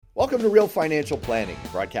Welcome to Real Financial Planning,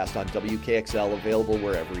 broadcast on WKXL, available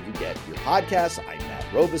wherever you get your podcasts. I'm Matt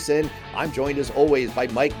Robeson. I'm joined as always by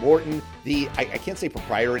Mike Morton, I can't say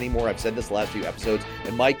proprietor anymore. I've said this the last few episodes.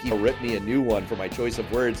 And Mike, you ripped me a new one for my choice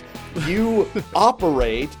of words. You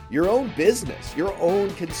operate your own business, your own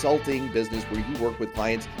consulting business where you work with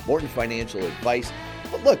clients, Morton Financial Advice.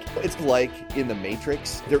 But look, it's like in the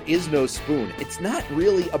Matrix, there is no spoon. It's not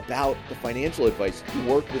really about the financial advice. You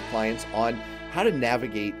work with clients on how to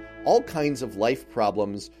navigate all kinds of life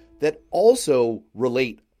problems that also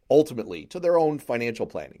relate ultimately to their own financial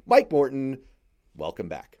planning. Mike Morton, welcome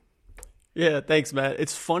back. Yeah, thanks, Matt.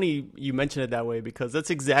 It's funny you mention it that way because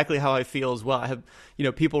that's exactly how I feel as well. I have,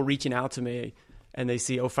 people reaching out to me and they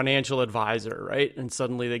see, financial advisor, right? And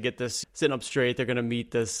suddenly they get this sitting up straight. They're going to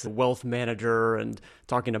meet this wealth manager and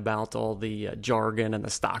talking about all the jargon and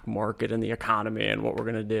the stock market and the economy and what we're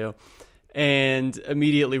going to do. And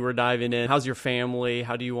immediately we're diving in. How's your family?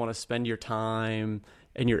 How do you want to spend your time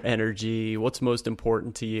and your energy? What's most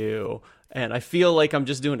important to you? And I feel like I'm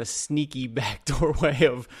just doing a sneaky backdoor way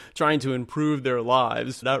of trying to improve their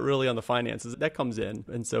lives, not really on the finances. That comes in.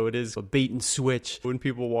 And so it is a bait and switch when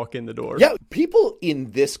people walk in the door. Yeah, people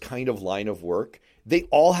in this kind of line of work, they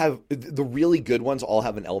all have, the really good ones all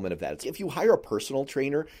have an element of that. If you hire a personal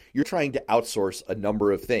trainer, you're trying to outsource a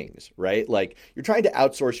number of things, right? Like you're trying to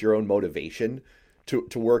outsource your own motivation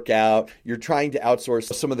to work out. You're trying to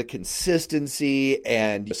outsource some of the consistency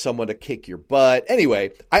and someone to kick your butt.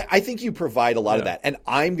 Anyway, I think you provide a lot of that. And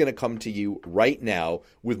I'm going to come to you right now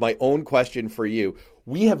with my own question for you.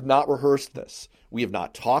 We have not rehearsed this. We have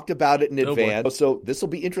not talked about it in advance. Boy. So this will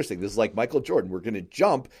be interesting. This is like Michael Jordan. We're going to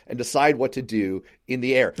jump and decide what to do in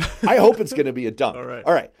the air. I hope it's going to be a dunk.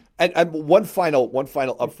 All right. And one final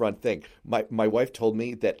upfront thing. My wife told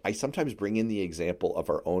me that I sometimes bring in the example of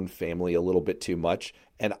our own family a little bit too much.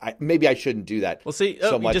 And maybe I shouldn't do that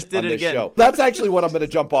so much just did on it this again. show. That's actually what I'm going to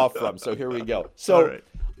jump off from. So here we go. So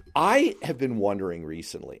I have been wondering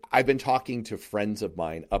recently, I've been talking to friends of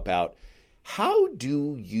mine about how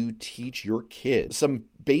do you teach your kids some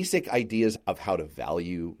basic ideas of how to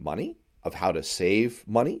value money, of how to save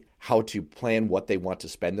money, how to plan what they want to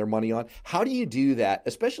spend their money on? How do you do that,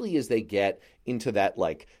 especially as they get into that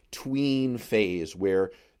like tween phase where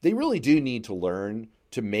they really do need to learn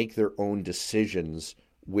to make their own decisions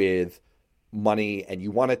with money, and you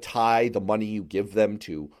want to tie the money you give them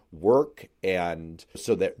to work, and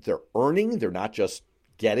so that they're earning, they're not just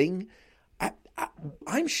getting.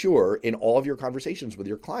 I'm sure in all of your conversations with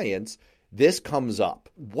your clients, this comes up.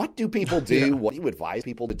 What do people do? Yeah. What do you advise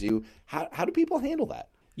people to do? How do people handle that?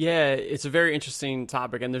 Yeah, it's a very interesting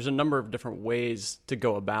topic, and there's a number of different ways to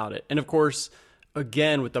go about it. And of course,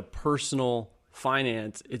 again, with the personal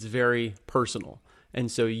finance, it's very personal. And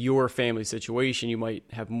so your family situation, you might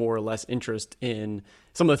have more or less interest in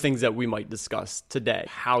some of the things that we might discuss today,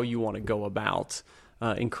 how you want to go about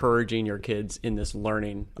encouraging your kids in this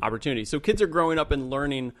learning opportunity. So kids are growing up and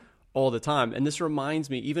learning all the time. And this reminds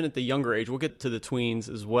me, even at the younger age, we'll get to the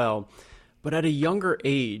tweens as well, but at a younger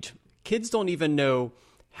age, kids don't even know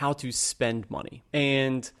how to spend money.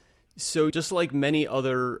 And so just like many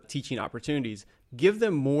other teaching opportunities, give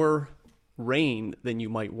them more rein than you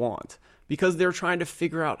might want because they're trying to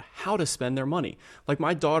figure out how to spend their money. Like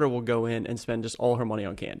my daughter will go in and spend just all her money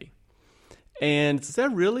on candy. And is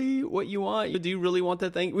that really what you want? Do you really want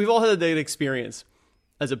that thing? We've all had that experience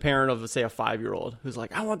as a parent of, say, a 5-year-old who's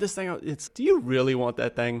like, I want this thing. Do you really want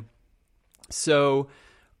that thing? So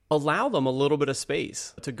allow them a little bit of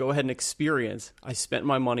space to go ahead and experience, I spent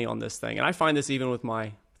my money on this thing. And I find this even with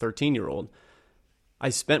my 13-year-old. I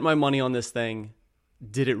spent my money on this thing.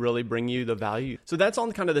 Did it really bring you the value? So that's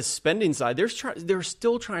on kind of the spending side. They're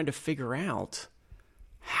still trying to figure out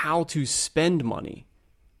how to spend money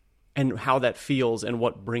and how that feels and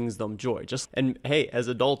what brings them joy. And hey, as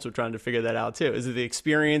adults, we're trying to figure that out too. Is it the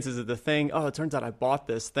experience? Is it the thing? Oh, it turns out I bought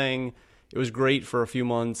this thing. It was great for a few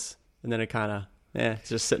months, and then it kind of, it's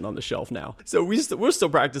just sitting on the shelf now. So we're still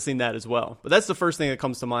practicing that as well. But that's the first thing that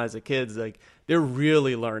comes to mind as a kid. Is like they're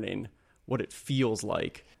really learning what it feels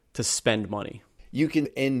like to spend money. You can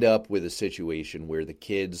end up with a situation where the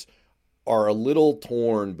kids are a little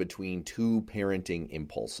torn between two parenting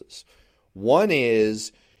impulses. One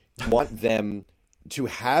is you want them to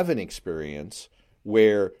have an experience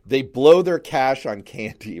where they blow their cash on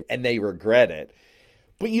candy and they regret it.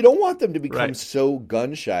 But you don't want them to become so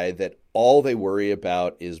gun shy that all they worry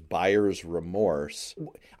about is buyer's remorse.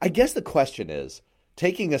 I guess the question is,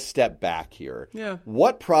 taking a step back here,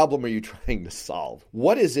 what problem are you trying to solve?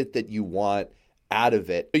 What is it that you want out of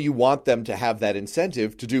it. You want them to have that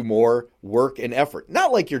incentive to do more work and effort.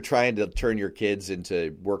 Not like you're trying to turn your kids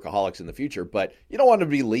into workaholics in the future, but you don't want them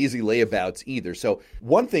to be lazy layabouts either. So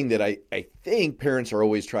one thing that I think parents are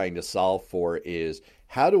always trying to solve for is,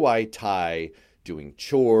 how do I tie doing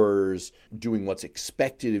chores, doing what's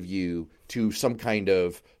expected of you, to some kind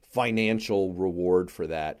of financial reward for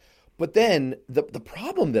that? But then the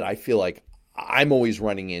problem that I feel like I'm always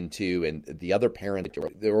running into, and the other parent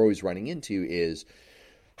they're always running into, is,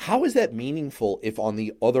 how is that meaningful if on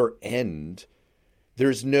the other end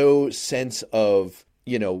there's no sense of,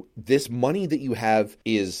 this money that you have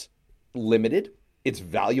is limited, it's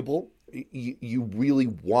valuable, you really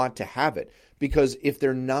want to have it. Because if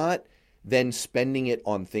they're not then spending it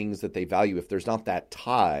on things that they value, if there's not that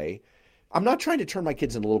tie, I'm not trying to turn my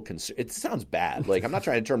kids into it sounds bad. Like, I'm not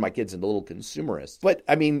trying to turn my kids into little consumerists. But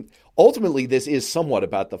I mean, ultimately, this is somewhat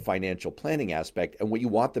about the financial planning aspect. And what you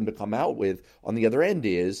want them to come out with on the other end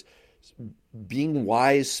is being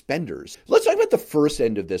wise spenders. Let's talk about the first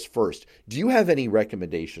end of this first. Do you have any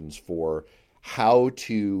recommendations for how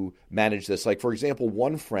to manage this? Like, for example,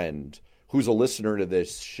 one friend who's a listener to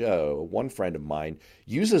this show, one friend of mine,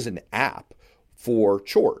 uses an app for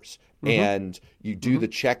chores. And you do the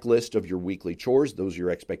checklist of your weekly chores. Those are your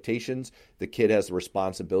expectations. The kid has the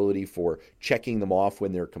responsibility for checking them off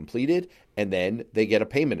when they're completed, and then they get a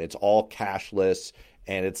payment. It's all cashless,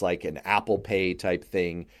 and it's like an Apple Pay type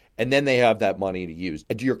thing. And then they have that money to use.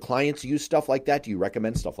 Do your clients use stuff like that? Do you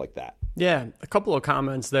recommend stuff like that? Yeah, a couple of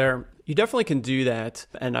comments there. You definitely can do that.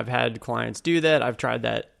 And I've had clients do that. I've tried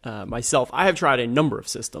that myself. I have tried a number of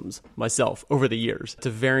systems myself over the years to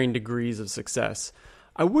varying degrees of success.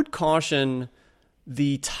 I would caution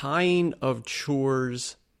the tying of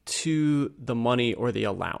chores to the money or the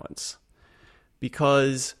allowance,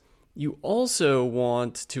 because you also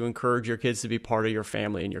want to encourage your kids to be part of your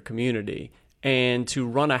family and your community. And to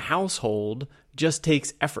run a household just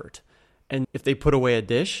takes effort. And if they put away a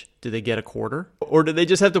dish, do they get a quarter? Or do they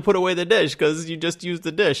just have to put away the dish because you just used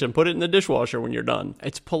the dish and put it in the dishwasher when you're done?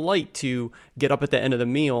 It's polite to get up at the end of the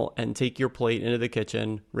meal and take your plate into the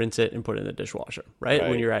kitchen, rinse it, and put it in the dishwasher, right?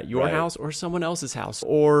 When you're at your house or someone else's house,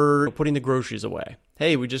 or putting the groceries away.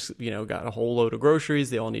 Hey, we just, got a whole load of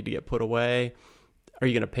groceries. They all need to get put away. Are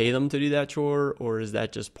you going to pay them to do that chore, or is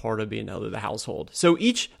that just part of being out of the household? So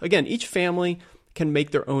each family can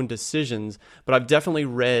make their own decisions, but I've definitely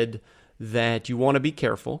read that you want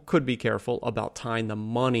to could be careful about tying the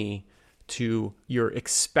money to your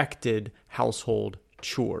expected household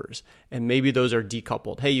chores. And maybe those are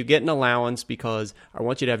decoupled. Hey, you get an allowance because I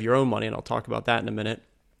want you to have your own money, and I'll talk about that in a minute.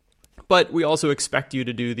 But we also expect you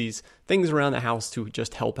to do these things around the house to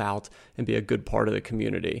just help out and be a good part of the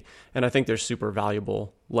community. And I think there's super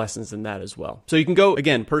valuable lessons in that as well. So you can go,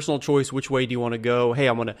 again, personal choice. Which way do you want to go? Hey,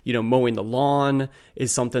 I want to, mowing the lawn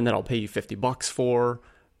is something that I'll pay you $50 for.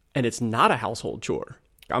 And it's not a household chore.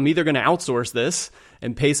 I'm either going to outsource this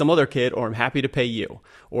and pay some other kid, or I'm happy to pay you.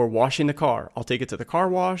 Or washing the car, I'll take it to the car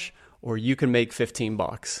wash, or you can make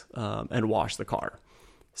 $15 and wash the car.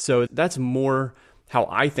 So that's more how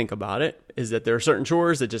I think about it, is that there are certain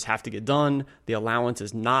chores that just have to get done. The allowance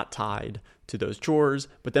is not tied to those chores.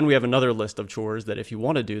 But then we have another list of chores that if you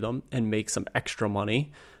want to do them and make some extra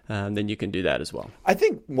money, then you can do that as well. I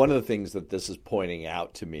think one of the things that this is pointing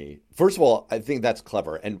out to me, first of all, I think that's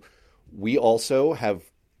clever. And we also have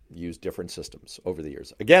used different systems over the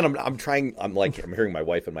years. Again, I'm hearing my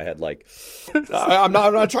wife in my head, like, I'm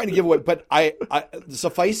not trying to give away, but I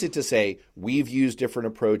suffice it to say, we've used different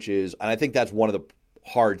approaches. And I think that's one of the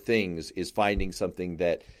hard things, is finding something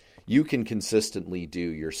that you can consistently do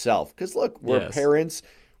yourself. Because look, we're parents,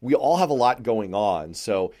 we all have a lot going on.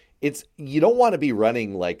 So you don't want to be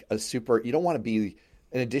running like you don't want to be,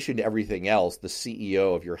 in addition to everything else, the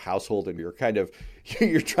CEO of your household, and you're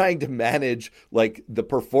trying to manage like the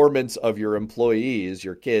performance of your employees,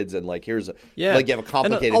 your kids, and like you have a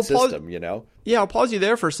complicated system, Yeah, I'll pause you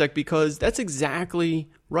there for a sec, because that's exactly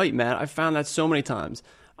right, Matt. I've found that so many times.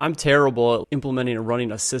 I'm terrible at implementing and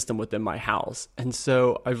running a system within my house. And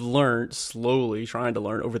so I've learned, trying to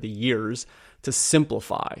learn over the years, to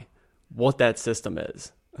simplify what that system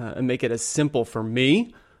is and make it as simple for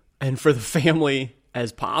me and for the family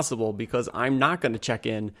as possible, because I'm not going to check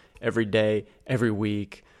in every day, every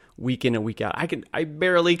week, week in and week out. I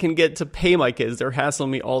barely can get to pay my kids. They're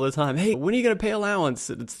hassling me all the time. Hey, when are you going to pay allowance?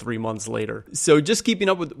 It's 3 months later. So just keeping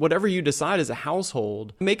up with whatever you decide as a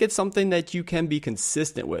household, make it something that you can be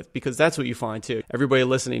consistent with, because that's what you find too. Everybody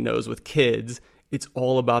listening knows with kids, it's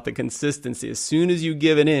all about the consistency. As soon as you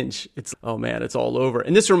give an inch, it's all over.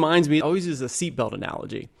 And this reminds me, I always use a seatbelt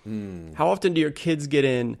analogy. How often do your kids get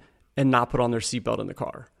in and not put on their seatbelt in the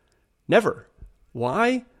car? Never.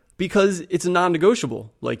 Why? Because it's a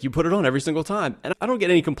non-negotiable. Like, you put it on every single time. And I don't get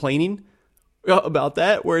any complaining about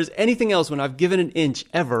that. Whereas anything else, when I've given an inch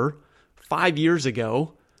ever 5 years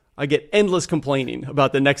ago, I get endless complaining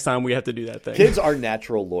about the next time we have to do that thing. Kids are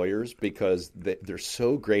natural lawyers because they're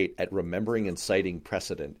so great at remembering and citing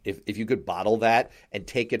precedent. If you could bottle that and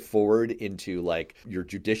take it forward into like your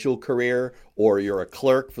judicial career or you're a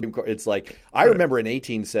clerk for the court, it's like, I remember in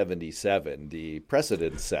 1877, the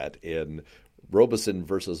precedent set in Robeson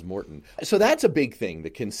versus Morton. So that's a big thing,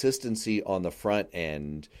 the consistency on the front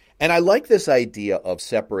end. And I like this idea of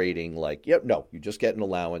separating like, yep, no, you just get an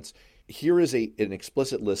allowance. Here is an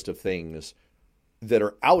explicit list of things that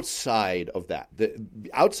are outside of that,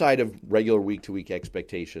 outside of regular week-to-week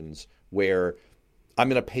expectations where I'm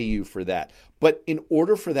going to pay you for that. But in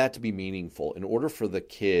order for that to be meaningful, in order for the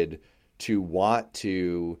kid to want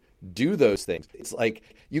to do those things, it's like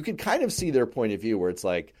you can kind of see their point of view where it's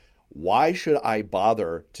like, why should I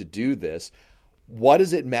bother to do this? What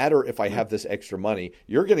does it matter if I have this extra money?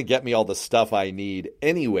 You're going to get me all the stuff I need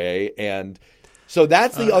anyway, and so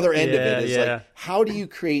that's the other end of it is like, how do you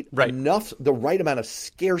create enough, the right amount of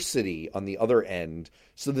scarcity on the other end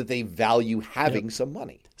so that they value having some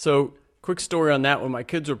money? So quick story on that. When my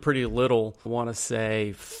kids were pretty little, I want to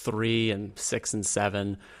say 3 and 6 and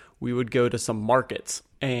 7, we would go to some markets.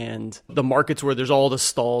 And the markets where there's all the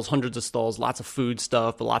stalls, hundreds of stalls, lots of food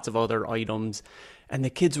stuff, but lots of other items. And the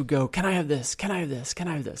kids would go, can I have this? Can I have this? Can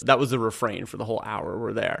I have this? That was the refrain for the whole hour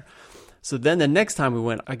we're there. So then the next time we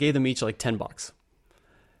went, I gave them each like $10.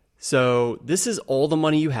 So this is all the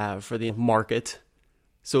money you have for the market.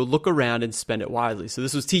 So look around and spend it wisely. So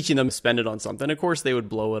this was teaching them to spend it on something. Of course, they would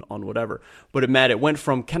blow it on whatever. But it went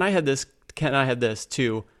from, can I have this? Can I have this?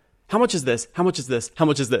 To, how much is this? How much is this? How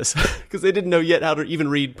much is this? Because they didn't know yet how to even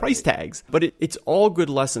read price tags. But it's all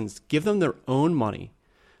good lessons. Give them their own money.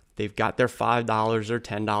 They've got their $5 or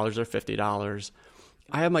 $10 or $50.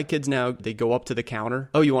 I have my kids now, they go up to the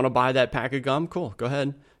counter. Oh, you want to buy that pack of gum? Cool, go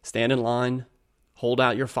ahead. Stand in line. Hold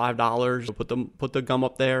out your $5, put the gum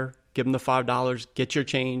up there, give them the $5, get your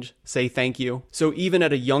change, say thank you. So even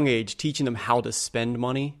at a young age, teaching them how to spend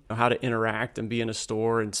money, how to interact and be in a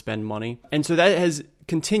store and spend money. And so that has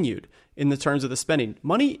continued in the terms of the spending.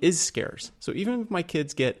 Money is scarce. So even if my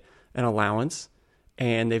kids get an allowance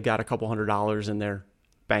and they've got a couple $100 in their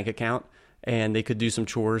bank account and they could do some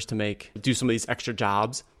chores to do some of these extra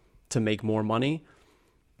jobs to make more money,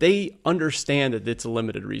 they understand that it's a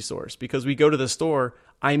limited resource because we go to the store,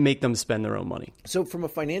 I make them spend their own money. So from a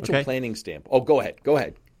financial planning standpoint, go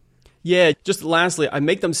ahead. Yeah, just lastly, I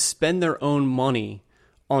make them spend their own money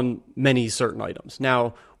on many certain items.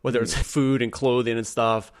 Now, whether it's food and clothing and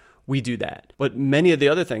stuff, we do that. But many of the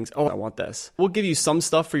other things, I want this. We'll give you some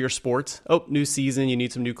stuff for your sports. Oh, new season, you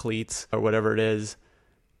need some new cleats or whatever it is.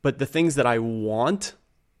 But the things that I want,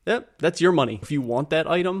 that's your money. If you want that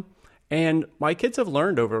item. And my kids have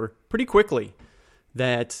learned over pretty quickly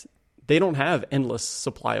that they don't have endless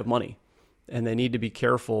supply of money and they need to be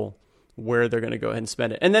careful where they're going to go ahead and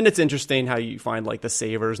spend it. And then it's interesting how you find like the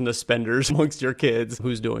savers and the spenders amongst your kids,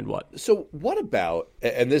 who's doing what. So what about,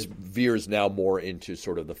 and this veers now more into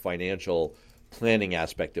sort of the financial planning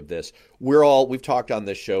aspect of this. We've talked on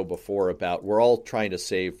this show before about we're all trying to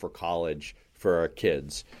save for college for our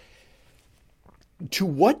kids. To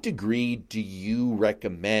what degree do you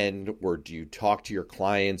recommend, or do you talk to your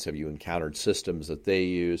clients? Have you encountered systems that they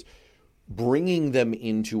use, bringing them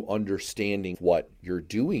into understanding what you're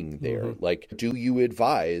doing there? Mm-hmm. Like, do you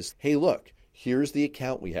advise, hey, look, here's the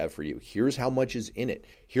account we have for you. Here's how much is in it.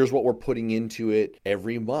 Here's what we're putting into it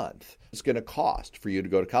every month. It's going to cost for you to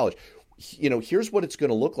go to college. Here's what it's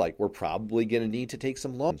going to look like. We're probably going to need to take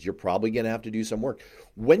some loans. You're probably going to have to do some work.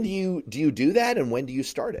 When do you do that, and when do you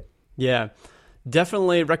start it? Yeah.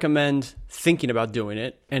 Definitely recommend thinking about doing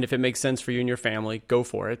it. And if it makes sense for you and your family, go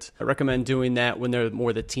for it. I recommend doing that when they're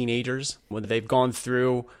more the teenagers, when they've gone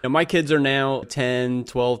through. My kids are now 10,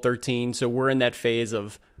 12, 13. So we're in that phase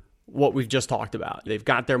of what we've just talked about. They've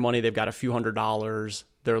got their money. They've got a few $100s.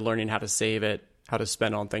 They're learning how to save it, how to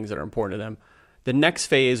spend on things that are important to them. The next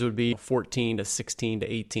phase would be 14 to 16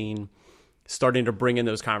 to 18, starting to bring in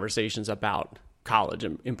those conversations about college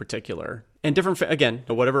in particular. And different, again,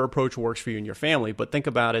 whatever approach works for you and your family, but think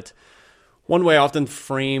about it. One way I often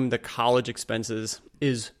frame the college expenses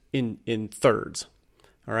is in thirds,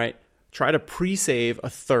 all right? Try to pre-save a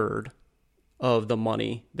third of the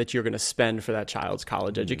money that you're going to spend for that child's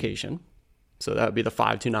college education. So that would be the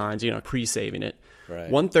 529s, pre-saving it. Right.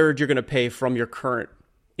 1/3 you're going to pay from your current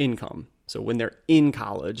income. So when they're in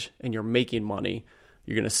college and you're making money,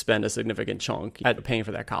 you're going to spend a significant chunk at paying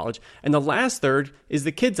for that college. And the last third is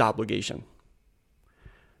the kid's obligation.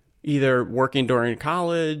 either working during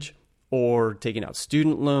college or taking out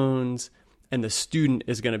student loans, and the student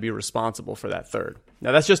is going to be responsible for that third.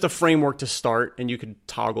 Now, that's just a framework to start, and you can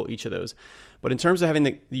toggle each of those. But in terms of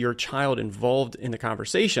having your child involved in the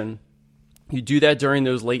conversation, you do that during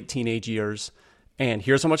those late teenage years, and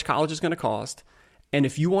here's how much college is going to cost. And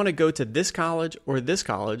if you want to go to this college or this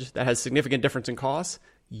college that has significant difference in costs,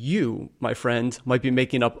 you, my friend, might be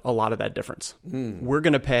making up a lot of that difference. We're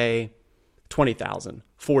going to pay $20,000,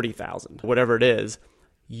 $40,000, whatever it is.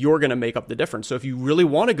 You're going to make up the difference. So if you really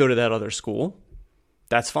want to go to that other school,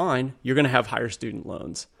 that's fine. You're going to have higher student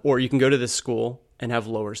loans. Or you can go to this school and have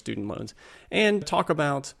lower student loans. And talk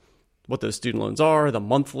about what those student loans are, the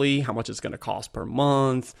monthly, how much it's going to cost per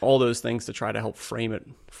month, all those things to try to help frame it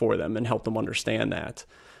for them and help them understand that.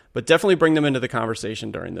 But definitely bring them into the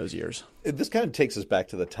conversation during those years. This kind of takes us back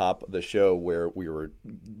to the top of the show where we were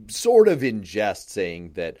sort of in jest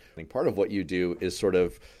saying that I think part of what you do is sort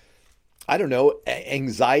of, I don't know,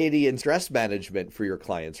 anxiety and stress management for your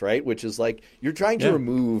clients, right? Which is like you're trying to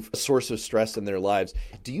remove a source of stress in their lives.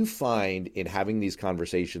 Do you find in having these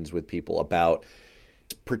conversations with people about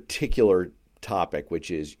particular topic,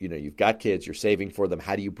 which is, you know, you've got kids, you're saving for them,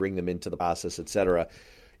 how do you bring them into the process, et cetera,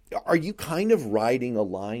 are you kind of riding a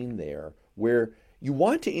line there where you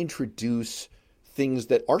want to introduce things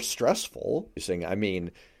that are stressful? You're saying, I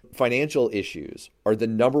mean, financial issues are the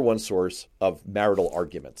number one source of marital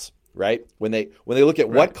arguments, right? When they look at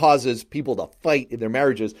what causes people to fight in their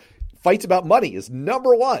marriages, fights about money is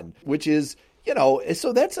number one, which is, you know,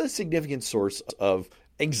 so that's a significant source of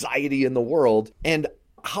anxiety in the world. And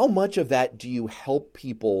how much of that do you help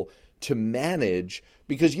people to manage?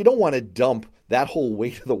 Because you don't want to dump that whole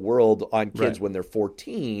weight of the world on kids when they're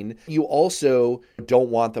 14. You also don't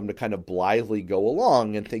want them to kind of blithely go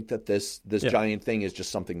along and think that this giant thing is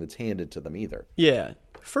just something that's handed to them either. Yeah.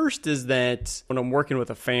 First is that when I'm working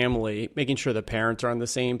with a family, making sure the parents are on the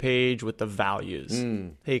same page with the values.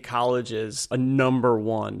 Hey, college is a number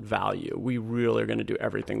one value. We really are going to do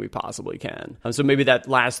everything we possibly can. So maybe that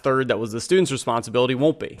last third that was the student's responsibility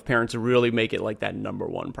won't be. Parents really make it like that number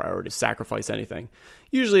one priority, sacrifice anything.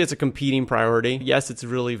 Usually it's a competing priority. Yes, it's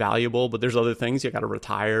really valuable, but there's other things. You got to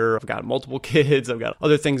retire. I've got multiple kids. I've got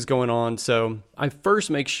other things going on. So I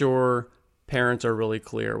first make sure parents are really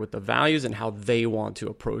clear with the values and how they want to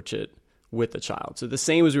approach it with the child. So the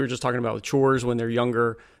same as we were just talking about with chores when they're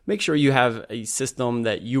younger, make sure you have a system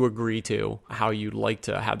that you agree to, how you'd like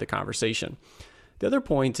to have the conversation. The other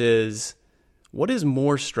point is, what is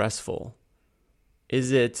more stressful?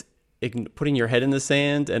 Is it putting your head in the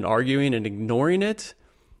sand and arguing and ignoring it?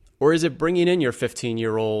 Or is it bringing in your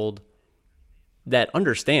 15-year-old that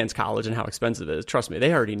understands college and how expensive it is? Trust me,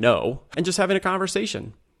 they already know. And just having a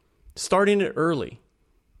conversation. Starting it early.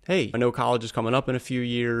 Hey, I know college is coming up in a few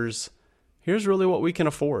years. Here's really what we can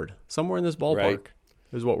afford. Somewhere in this ballpark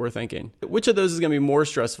is what we're thinking. Which of those is going to be more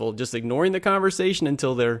stressful? Just ignoring the conversation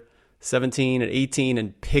until they're 17 and 18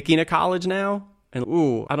 and picking a college now? And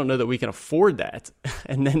I don't know that we can afford that.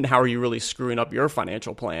 And then how are you really screwing up your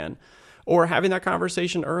financial plan? Or having that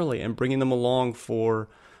conversation early and bringing them along for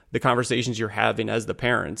the conversations you're having as the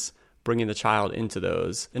parents, bringing the child into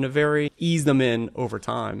those in a very ease them in over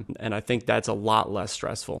time. And I think that's a lot less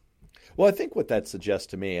stressful. Well, I think what that suggests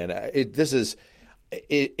to me, and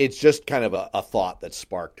it's just kind of a thought that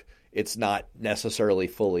sparked. It's not necessarily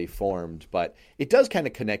fully formed, but it does kind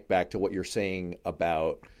of connect back to what you're saying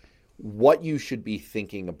about what you should be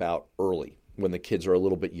thinking about early when the kids are a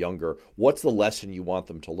little bit younger. What's the lesson you want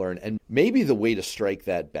them to learn? And maybe the way to strike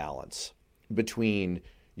that balance between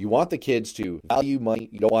you want the kids to value money.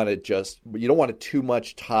 You don't want to too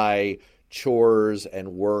much tie chores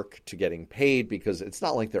and work to getting paid because it's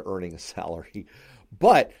not like they're earning a salary.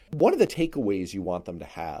 But one of the takeaways you want them to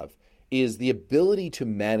have is the ability to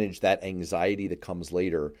manage that anxiety that comes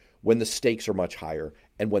later when the stakes are much higher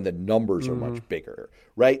and when the numbers are much bigger,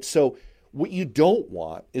 right? So what you don't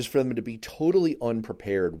want is for them to be totally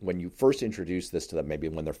unprepared when you first introduce this to them, maybe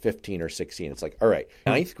when they're 15 or 16. It's like, all right,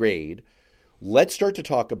 ninth grade, let's start to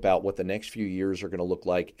talk about what the next few years are going to look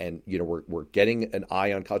like. And, you know, we're getting an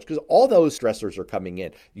eye on college because all those stressors are coming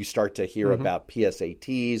in. You start to hear about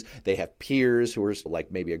PSATs. They have peers who are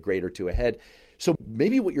like maybe a grade or two ahead. So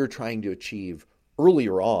maybe what you're trying to achieve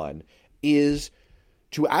earlier on is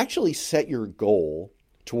to actually set your goal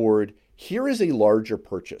toward, here is a larger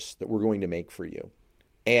purchase that we're going to make for you.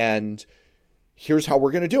 And here's how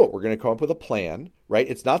we're going to do it. We're going to come up with a plan, right?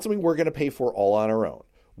 It's not something we're going to pay for all on our own.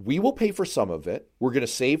 We will pay for some of it. We're going to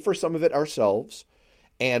save for some of it ourselves,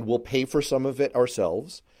 and we'll pay for some of it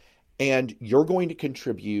ourselves. And you're going to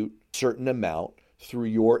contribute a certain amount through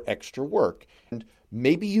your extra work. And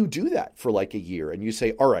maybe you do that for like a year and you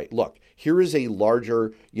say, all right, look, here is a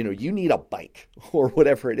larger, you need a bike or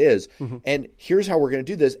whatever it is. And here's how we're going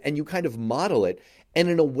to do this. And you kind of model it. And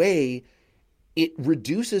in a way, it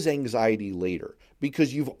reduces anxiety later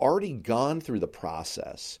because you've already gone through the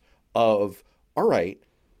process of, all right,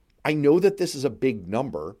 I know that this is a big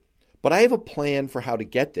number, but I have a plan for how to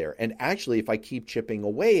get there. And actually, if I keep chipping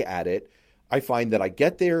away at it, I find that I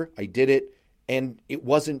get there, I did it, and it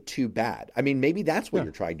wasn't too bad. I mean, maybe that's what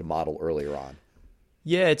you're trying to model earlier on.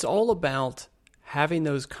 Yeah, it's all about having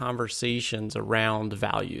those conversations around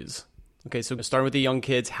values. Okay, so starting with the young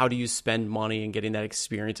kids, how do you spend money and getting that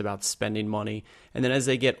experience about spending money? And then as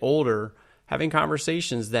they get older, having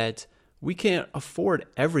conversations that we can't afford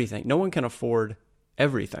everything. No one can afford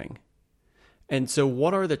everything. And so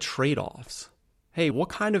what are the trade-offs? Hey, what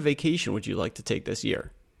kind of vacation would you like to take this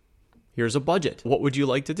year? Here's a budget. What would you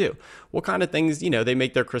like to do? What kind of things, they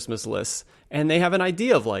make their Christmas lists and they have an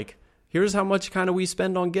idea of like, here's how much kind of we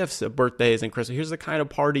spend on gifts at birthdays and Christmas. Here's the kind of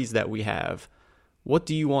parties that we have. What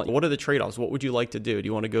do you want? What are the trade-offs? What would you like to do? Do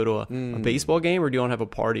you want to go to a baseball game or do you want to have a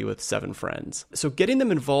party with 7 friends? So getting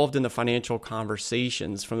them involved in the financial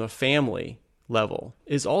conversations from the family level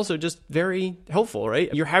is also just very helpful,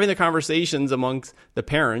 right? You're having the conversations amongst the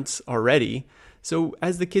parents already. So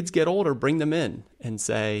as the kids get older, bring them in and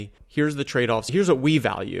say, here's the trade-offs. Here's what we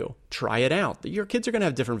value. Try it out. Your kids are going to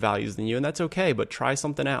have different values than you, and that's okay, but try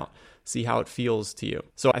something out. See how it feels to you.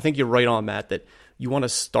 So I think you're right on, Matt, that you want to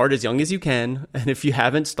start as young as you can. And if you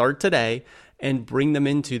haven't, start today and bring them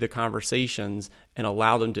into the conversations and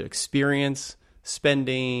allow them to experience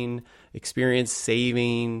spending, experience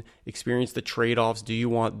saving, experience the trade-offs. Do you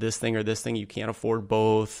want this thing or this thing? You can't afford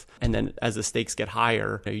both. And then as the stakes get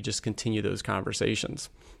higher, you just continue those conversations.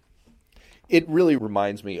 It really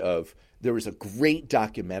reminds me of, there was a great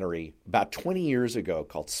documentary about 20 years ago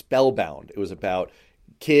called Spellbound. It was about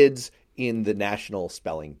kids in the National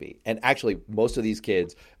Spelling Bee. And actually, most of these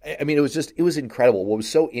kids, I mean, it was incredible. What was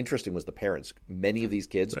so interesting was the parents. Many of these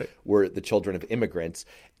kids were the children of immigrants.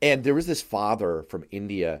 And there was this father from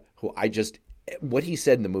India who what he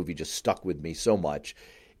said in the movie just stuck with me so much,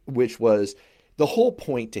 which was the whole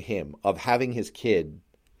point to him of having his kids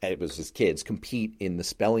compete in the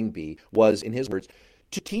spelling bee was, in his words,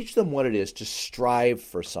 to teach them what it is to strive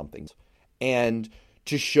for something and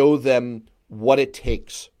to show them what it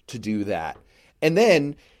takes to do that. And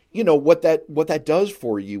then, what that does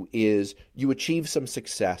for you is you achieve some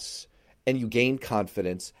success and you gain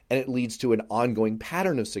confidence and it leads to an ongoing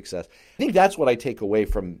pattern of success. I think that's what I take away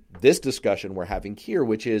from this discussion we're having here,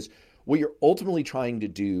 which is what you're ultimately trying to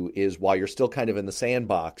do is, while you're still kind of in the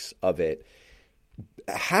sandbox of it,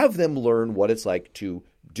 have them learn what it's like to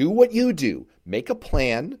do what you do, make a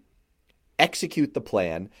plan, execute the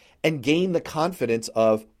plan, and gain the confidence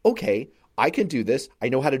of, okay, I can do this. I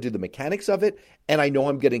know how to do the mechanics of it, and I know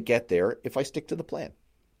I'm going to get there if I stick to the plan.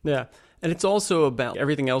 Yeah. And it's also about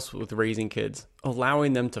everything else with raising kids,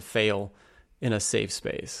 allowing them to fail in a safe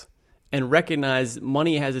space and recognize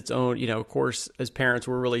money has its own, of course, as parents,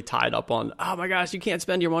 we're really tied up on, oh my gosh, you can't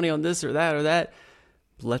spend your money on this or that or that.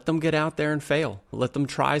 Let them get out there and fail. Let them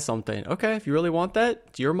try something. Okay, if you really want that,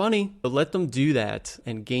 it's your money. But let them do that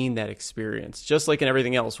and gain that experience. Just like in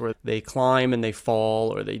everything else where they climb and they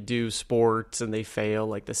fall, or they do sports and they fail.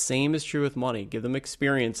 Like the same is true with money. Give them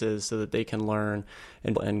experiences so that they can learn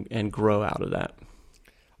and grow out of that.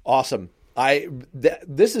 Awesome.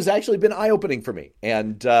 This has actually been eye-opening for me.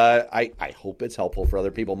 And I hope it's helpful for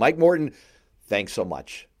other people. Mike Morton, thanks so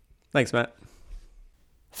much. Thanks, Matt.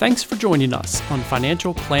 Thanks for joining us on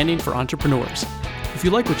Financial Planning for Entrepreneurs. If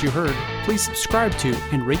you like what you heard, please subscribe to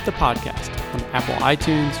and rate the podcast on Apple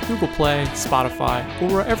iTunes, Google Play, Spotify, or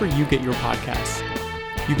wherever you get your podcasts.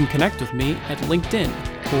 You can connect with me at LinkedIn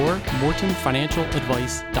or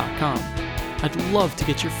mortonfinancialadvice.com. I'd love to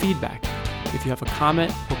get your feedback. If you have a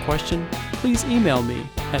comment or question, please email me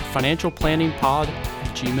at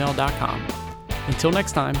financialplanningpod@gmail.com. Until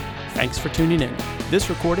next time, thanks for tuning in. This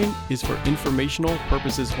recording is for informational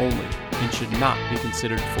purposes only and should not be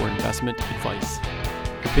considered for investment advice.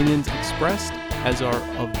 Opinions expressed as are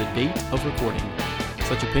of the date of recording.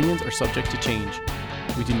 Such opinions are subject to change.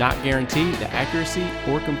 We do not guarantee the accuracy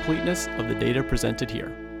or completeness of the data presented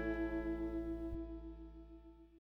here.